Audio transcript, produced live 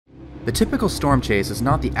The typical storm chase is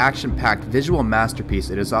not the action-packed visual masterpiece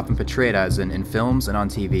it is often portrayed as in films and on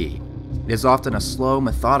TV. It is often a slow,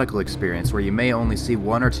 methodical experience where you may only see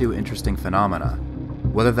one or two interesting phenomena,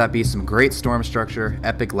 whether that be some great storm structure,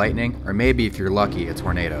 epic lightning, or maybe if you're lucky, a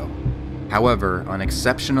tornado. However, on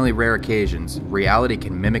exceptionally rare occasions, reality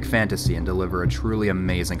can mimic fantasy and deliver a truly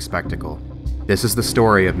amazing spectacle. This is the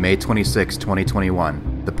story of May 26,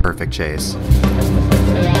 2021, The Perfect Chase.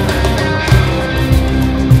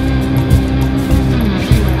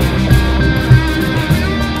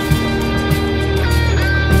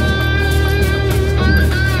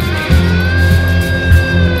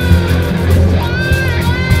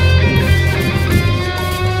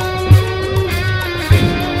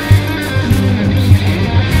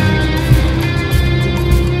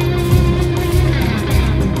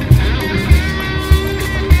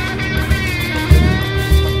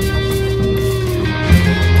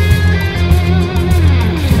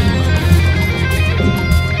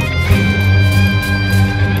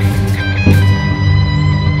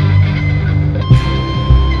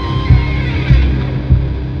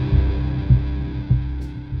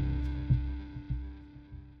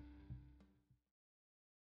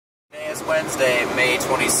 Wednesday, May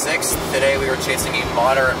 26th. Today we were chasing a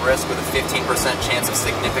moderate risk with a 15% chance of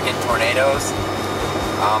significant tornadoes.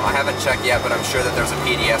 I haven't checked yet, but I'm sure that there's a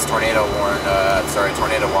PDS tornado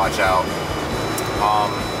tornado watch out.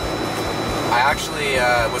 I actually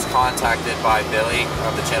was contacted by Billy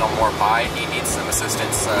of the channel More Pie. He needs some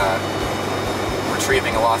assistance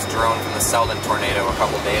retrieving a lost drone from the Selden tornado a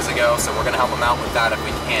couple days ago, so we're going to help him out with that if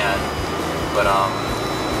we can. But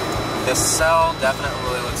this cell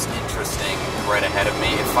definitely looks interesting right ahead of me.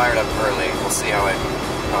 It fired up early. We'll see how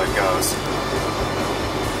it goes.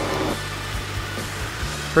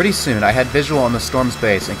 Pretty soon, I had visual on the storm's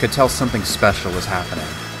base and could tell something special was happening.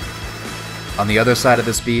 On the other side of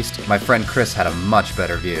this beast, my friend Chris had a much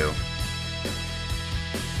better view.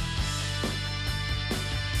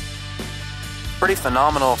 Pretty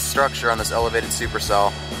phenomenal structure on this elevated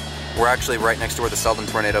supercell. We're actually right next to where the Selden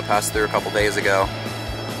tornado passed through a couple days ago.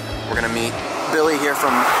 We're gonna meet Billy here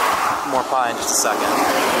from More Pie in just a second.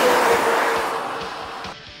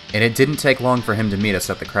 And it didn't take long for him to meet us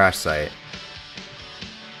at the crash site.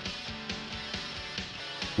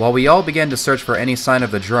 While we all began to search for any sign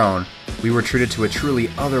of the drone, we were treated to a truly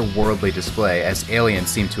otherworldly display as aliens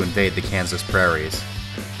seemed to invade the Kansas prairies.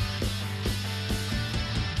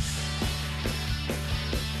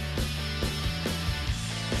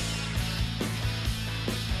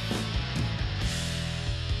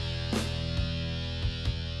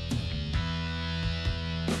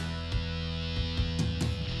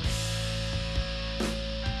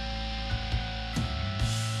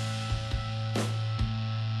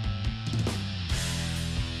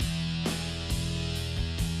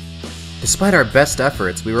 Despite our best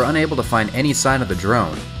efforts, we were unable to find any sign of the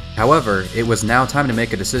drone. However, it was now time to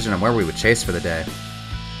make a decision on where we would chase for the day.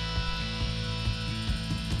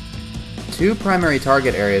 Two primary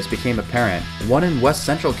target areas became apparent, one in west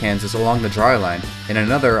central Kansas along the dry line, and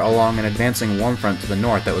another along an advancing warm front to the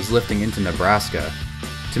north that was lifting into Nebraska.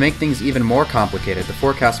 To make things even more complicated, the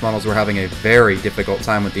forecast models were having a very difficult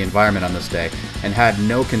time with the environment on this day, and had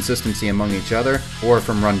no consistency among each other or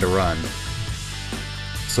from run to run.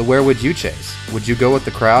 So where would you chase? Would you go with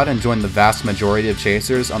the crowd and join the vast majority of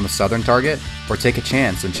chasers on the southern target, or take a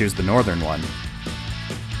chance and choose the northern one?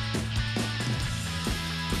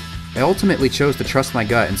 I ultimately chose to trust my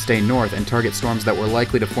gut and stay north and target storms that were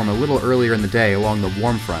likely to form a little earlier in the day along the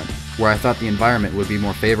warm front, where I thought the environment would be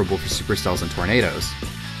more favorable for supercells and tornadoes.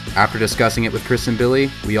 After discussing it with Chris and Billy,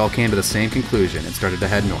 we all came to the same conclusion and started to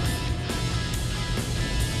head north.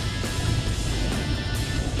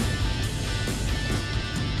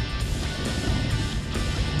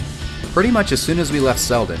 Pretty much as soon as we left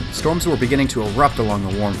Selden, storms were beginning to erupt along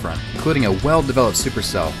the warm front, including a well-developed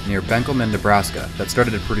supercell near Benkelman, Nebraska that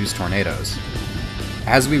started to produce tornadoes.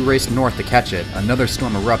 As we raced north to catch it, another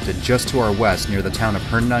storm erupted just to our west near the town of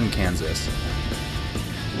Herndon, Kansas.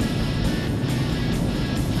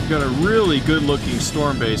 We've got a really good-looking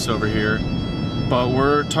storm base over here, but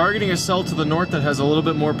we're targeting a cell to the north that has a little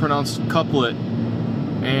bit more pronounced couplet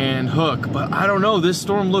and hook, but I don't know, this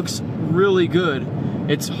storm looks really good.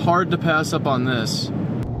 It's hard to pass up on this.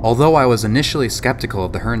 Although I was initially skeptical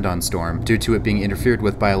of the Herndon storm due to it being interfered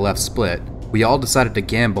with by a left split, we all decided to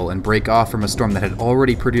gamble and break off from a storm that had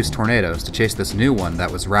already produced tornadoes to chase this new one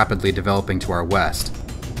that was rapidly developing to our west.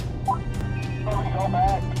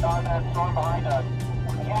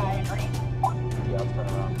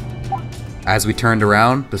 As we turned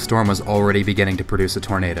around, the storm was already beginning to produce a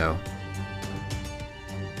tornado.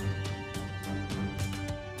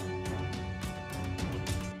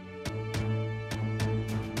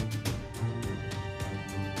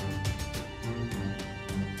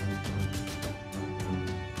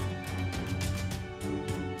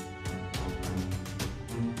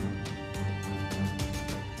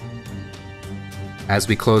 As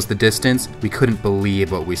we closed the distance, we couldn't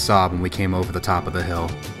believe what we saw when we came over the top of the hill.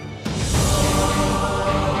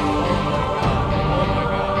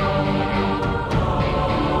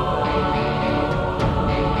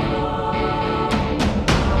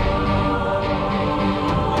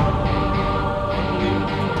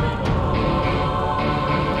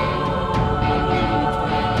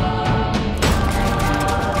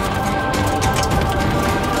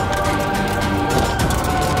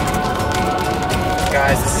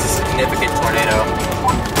 Guys, this is a significant tornado.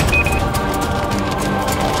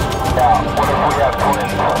 Yeah, what if we have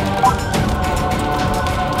tornadoes?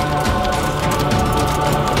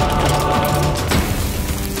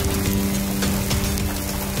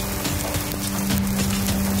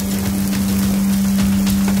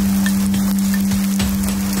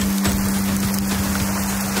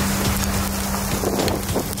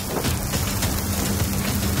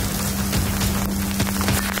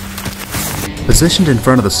 Positioned in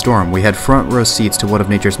front of the storm, we had front row seats to one of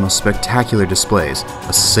nature's most spectacular displays,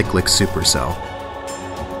 a cyclic supercell.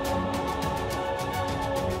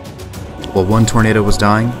 While one tornado was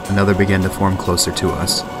dying, another began to form closer to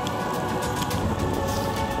us.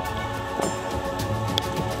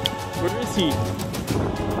 Where is he?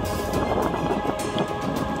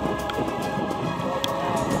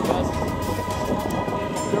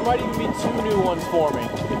 There might even be 2 new ones forming.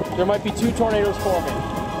 There might be 2 tornadoes forming.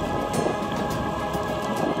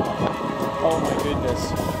 Oh my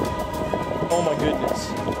goodness. Oh my goodness.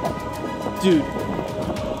 Dude.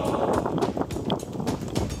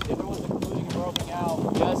 If it was including broken out,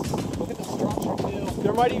 yes. Look at the structure too.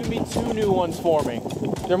 There might even be 2 new ones forming.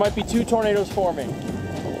 There might be 2 tornadoes forming.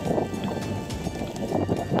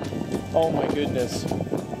 Oh my goodness.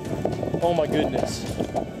 Oh my goodness.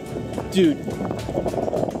 Dude.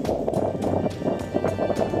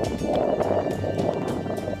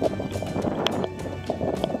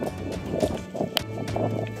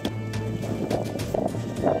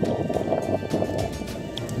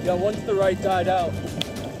 Yeah, once the right died out.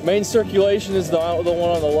 Main circulation is the one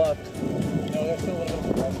on the left. No, there's still a little bit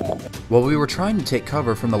of rest out. While we were trying to take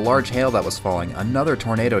cover from the large hail that was falling, another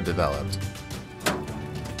tornado developed.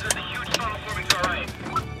 There's a huge storm forming to our right.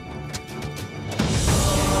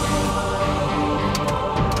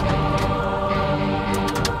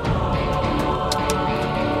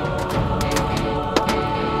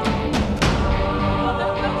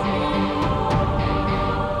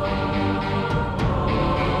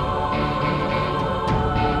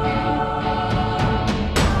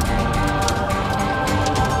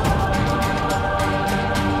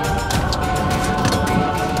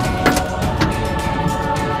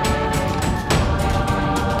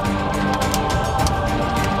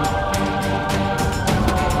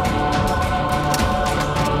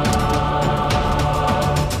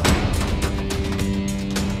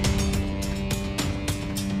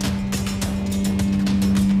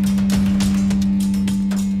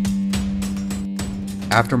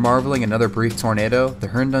 After marveling another brief tornado, the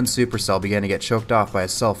Herndon Supercell began to get choked off by a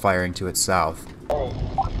cell firing to its south.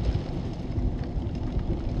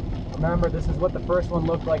 Remember, this is what the first one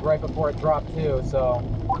looked like right before it dropped too, so...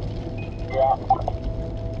 Yeah.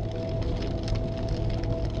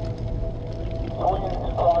 Swinging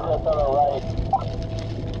in progress on our right.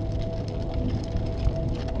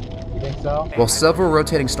 You think so? While several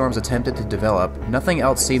rotating storms attempted to develop, nothing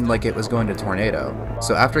else seemed like it was going to tornado.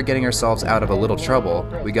 So after getting ourselves out of a little trouble,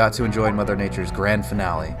 we got to enjoy Mother Nature's grand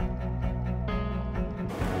finale.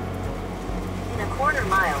 In a quarter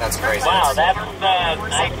mile. That's crazy. Wow, that's,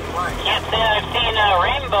 I can't say I've seen a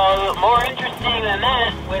rainbow more interesting than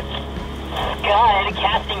this, with sky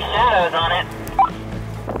casting shadows on it.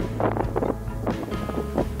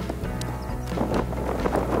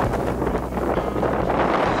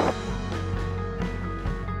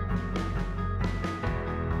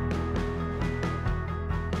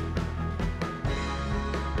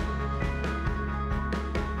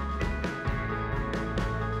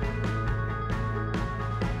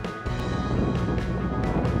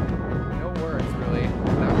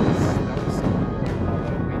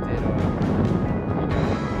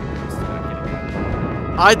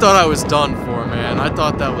 I thought I was done for, man. I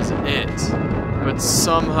thought that was it. But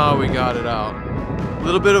somehow we got it out. A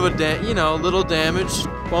little bit of a, little damage.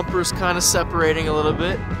 Bumper's kind of separating a little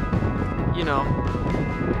bit. You know.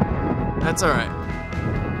 That's alright.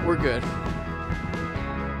 We're good.